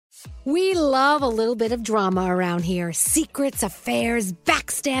We love a little bit of drama around here. Secrets, affairs,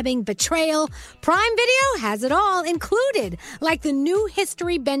 backstabbing, betrayal. Prime Video has it all included. Like the new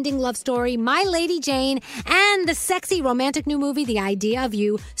history-bending love story, My Lady Jane, and the sexy romantic new movie, The Idea of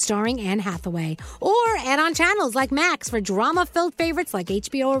You, starring Anne Hathaway. Or add-on channels like Max for drama-filled favorites like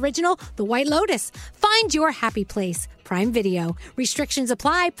HBO original, The White Lotus. Find your happy place. Prime Video. Restrictions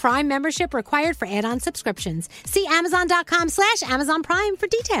apply. Prime membership required for add-on subscriptions. See Amazon.com/Amazon Prime for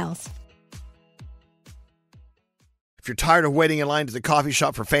details. If you're tired of waiting in line to the coffee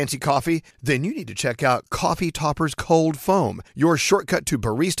shop for fancy coffee, then you need to check out Coffee Topper's Cold Foam, your shortcut to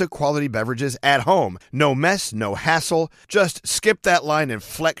barista quality beverages at home. No mess, no hassle. Just skip that line and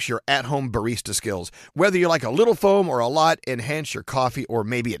flex your at-home barista skills. Whether you like a little foam or a lot, enhance your coffee, or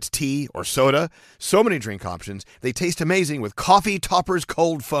maybe it's tea or soda. So many drink options. They taste amazing with Coffee Topper's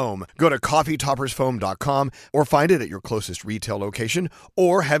Cold Foam. Go to coffeetoppersfoam.com or find it at your closest retail location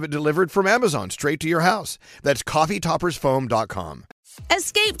or have it delivered from Amazon straight to your house. That's coffeetoppersfoam.com.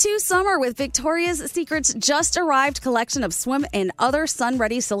 Escape to summer with Victoria's Secret's just arrived collection of swim and other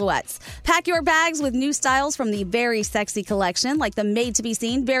sun-ready silhouettes. Pack your bags with new styles from the Very Sexy collection, like the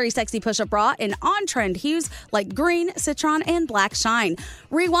made-to-be-seen Very Sexy push-up bra, and on-trend hues like green, citron, and black shine.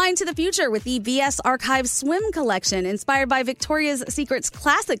 Rewind to the future with the VS Archive Swim collection, inspired by Victoria's Secret's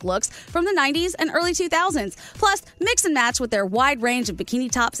classic looks from the 90s and early 2000s. Plus, mix and match with their wide range of bikini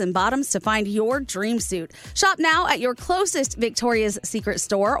tops and bottoms to find your dream suit. Shop now at your closest Victoria's Secret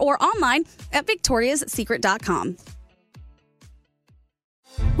store or online at victoriassecret.com.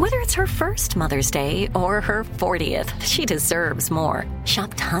 Whether it's her first Mother's Day or her 40th, she deserves more.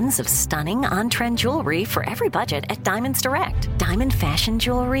 Shop tons of stunning on-trend jewelry for every budget at Diamonds Direct. Diamond fashion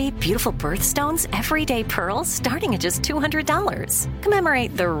jewelry, beautiful birthstones, everyday pearls starting at just $200.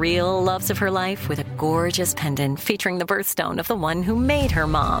 Commemorate the real loves of her life with a gorgeous pendant featuring the birthstone of the one who made her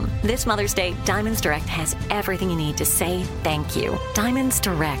mom. This Mother's Day, Diamonds Direct has everything you need to say thank you. Diamonds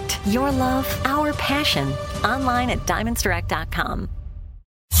Direct. Your love, our passion. Online at diamondsdirect.com.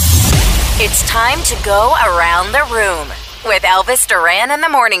 It's time to go around the room with Elvis Duran and the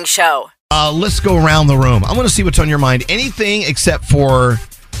Morning Show. Let's go around the room. I want to see what's on your mind. Anything except for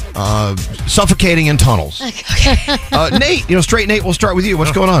suffocating in tunnels. Nate, Straight Nate, we'll start with you.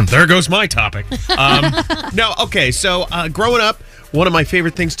 What's going on? There goes my topic. So growing up, one of my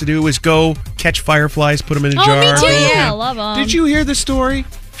favorite things to do is go catch fireflies, put them in a jar. Me too. Yeah, I love them. Did you hear the story?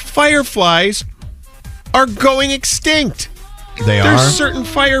 Fireflies are going extinct. There's certain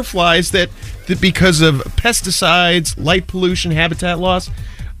fireflies that because of pesticides, light pollution, habitat loss,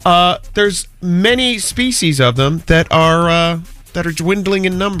 there's many species of them that are dwindling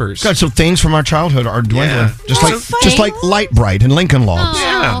in numbers. God, so things from our childhood are dwindling. Yeah. Just like Light Bright and Lincoln Logs.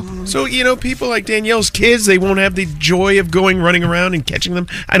 Yeah. So, people like Danielle's kids, they won't have the joy of running around and catching them.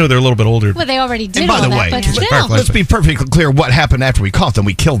 I know they're a little bit older. Well, they already did. And by the way, let's be perfectly clear what happened after we caught them.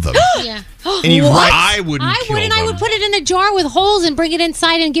 We killed them. Yeah. And you I wouldn't kill them. I would put it in a jar with holes and bring it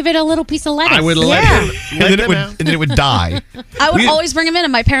inside and give it a little piece of lettuce. I would let them. And then it would die. I would always bring them in,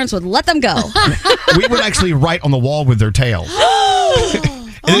 and my parents would let them go. We would actually write on the wall with their tails.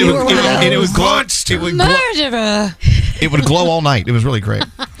 It would glow. Murderer. It would glow all night. It was really great.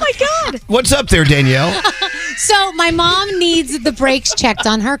 My God. What's up there, Danielle? So my mom needs the brakes checked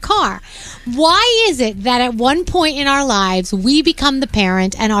on her car. Why is it that at one point in our lives we become the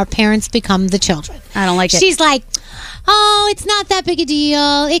parent and our parents become the children? I don't like it. She's like, oh, it's not that big a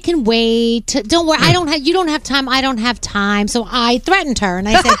deal. It can wait. Don't worry. You don't have time. I don't have time. So I threatened her and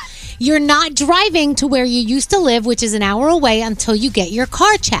I said, you're not driving to where you used to live, which is an hour away, until you get your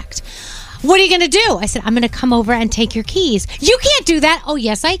car checked. What are you going to do? I said, I'm going to come over and take your keys. You can't do that. Oh,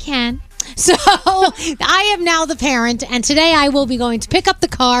 yes, I can. So I am now the parent, and today I will be going to pick up the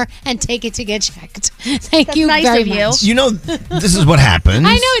car and take it to get checked. Thank you nice very of much. You know, this is what happens.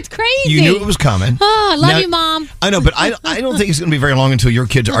 I know, it's crazy. You knew it was coming. Oh, I love you, Mom. I know, but I don't think it's going to be very long until your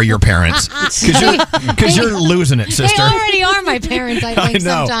kids are your parents. Because you're losing it, sister. They already are my parents, I think,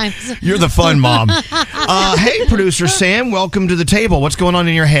 sometimes. You're the fun mom. Hey, producer Sam, welcome to the table. What's going on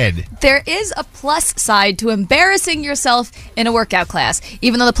in your head? There is a plus side to embarrassing yourself in a workout class,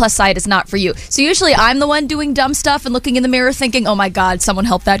 even though the plus side is not for you. So usually I'm the one doing dumb stuff and looking in the mirror thinking, oh my God, someone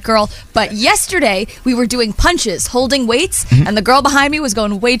help that girl. But yesterday we were doing punches, holding weights, and the girl behind me was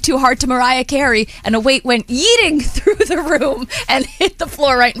going way too hard to Mariah Carey, and a weight went yeeting through the room and hit the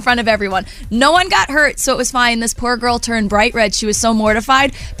floor right in front of everyone. No one got hurt, so it was fine. This poor girl turned bright red. She was so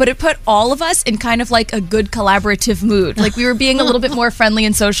mortified, but it put all of us in kind of like a good collaborative mood. Like we were being a little bit more friendly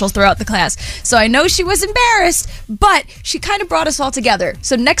and social throughout the class. So I know she was embarrassed, but she kind of brought us all together.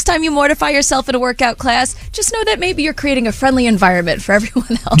 So next time you mortify yourself in a workout class, just know that maybe you're creating a friendly environment for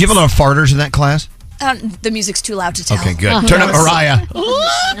everyone else. Do you have a lot of farters in that class? The music's too loud to tell. Okay, good. Turn up Mariah.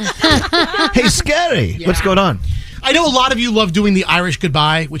 Hey, Scary. Yeah. What's going on? I know a lot of you love doing the Irish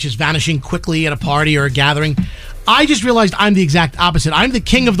goodbye, which is vanishing quickly at a party or a gathering. I just realized I'm the exact opposite. I'm the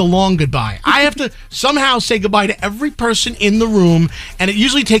king of the long goodbye. I have to somehow say goodbye to every person in the room, and it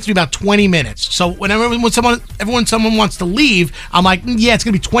usually takes me about 20 minutes. So when someone wants to leave, I'm like, yeah, it's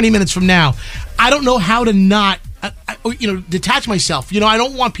going to be 20 minutes from now. I don't know how to not detach myself. I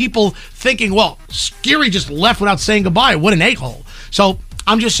don't want people thinking, well, Scary just left without saying goodbye. What an a-hole. So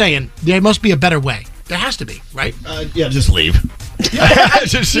I'm just saying, there must be a better way. There has to be, right? Yeah, just leave.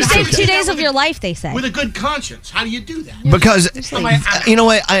 You saved 2 days of your life, they say. With a good conscience. How do you do that? Because, you know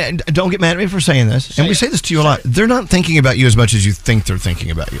what, don't get mad at me for saying this, and we say this to you a lot. They're not thinking about you as much as you think they're thinking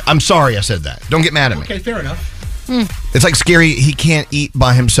about you. I'm sorry I said that. Don't get mad at me. Okay, fair enough. It's like Scary, he can't eat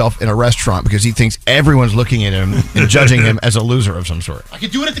by himself in a restaurant because he thinks everyone's looking at him and judging him as a loser of some sort. I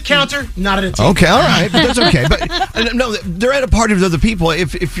could do it at the counter, not at a table. Okay, all right, but that's okay. But no, they're at a party with other people.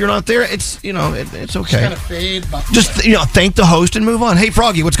 If you're not there, it's it's okay. Just kind of fade. Just thank the host and move on. Hey,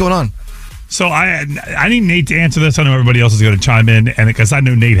 Froggy, what's going on? So I need Nate to answer this. I know everybody else is going to chime in, and because I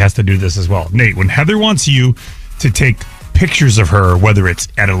know Nate has to do this as well. Nate, when Heather wants you to take pictures of her, whether it's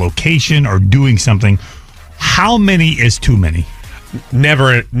at a location or doing something, how many is too many?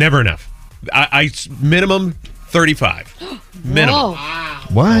 Never enough. I minimum 35. Minimum.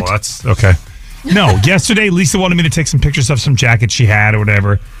 What? Oh, that's okay. No, yesterday Lisa wanted me to take some pictures of some jackets she had or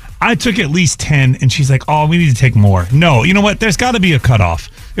whatever. I took at least 10, and she's like, "Oh, we need to take more." No, you know what? There's got to be a cutoff.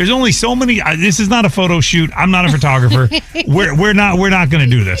 There's only so many. This is not a photo shoot. I'm not a photographer. We're not going to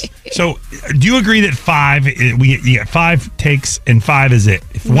do this. So, do you agree that 5? We get 5 takes, and 5 is it?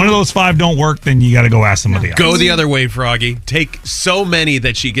 If one of those 5 don't work, then you got to go ask somebody else. Go the other way, Froggy. Take so many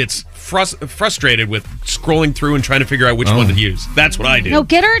that she gets frustrated with scrolling through and trying to figure out which one to use. That's what I do. No,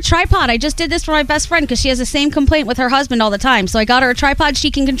 get her a tripod. I just did this for my best friend because she has the same complaint with her husband all the time. So I got her a tripod.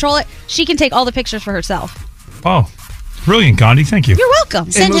 She can control it. She can take all the pictures for herself. Oh, brilliant, Gandhi. Thank you. You're welcome.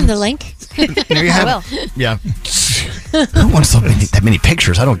 Send him the link. There you have I will. it. Yeah. Who wants that many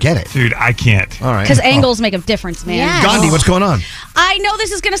pictures? I don't get it. Dude, I can't. All right. Because angles make a difference, man. Yes. Gandhi, what's going on? I know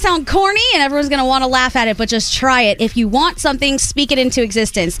this is going to sound corny and everyone's going to want to laugh at it, but just try it. If you want something, speak it into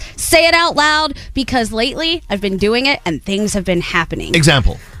existence. Say it out loud, because lately I've been doing it and things have been happening.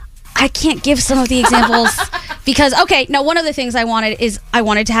 Example. I can't give some of the examples because, one of the things I wanted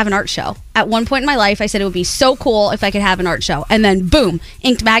to have an art show. At one point in my life, I said it would be so cool if I could have an art show. And then, boom,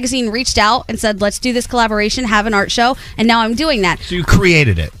 Inked Magazine reached out and said, let's do this collaboration, have an art show. And now I'm doing that. So you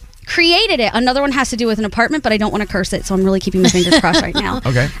created it. Another one has to do with an apartment, but I don't want to curse it, so I'm really keeping my fingers crossed right now.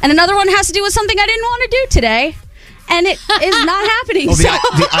 Okay. And another one has to do with something I didn't want to do today, and it is not happening. Oh, the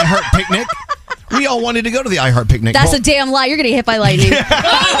iHeart picnic? We all wanted to go to the iHeart picnic. That's a damn lie. You're going to get hit by lightning. Don't manifest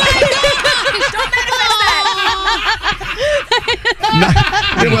that.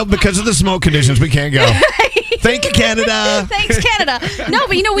 Well, because of the smoke conditions, we can't go. Thank you, Canada. Thanks, Canada. No,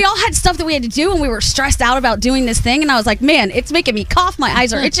 but we all had stuff that we had to do, and we were stressed out about doing this thing, and I was like, man, it's making me cough. My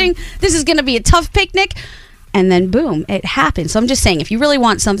eyes are itching. This is going to be a tough picnic. And then, boom, it happened. So I'm just saying, if you really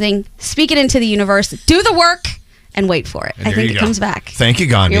want something, speak it into the universe, do the work, and wait for it. I think it comes back. Thank you,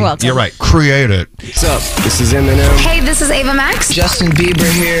 Gandhi. You're welcome. You're right. Create it. What's up? This is Eminem. Hey, this is Ava Max. Justin Bieber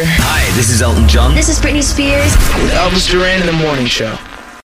here. Hi, this is Elton John. This is Britney Spears. Elvis Duran in the Morning Show.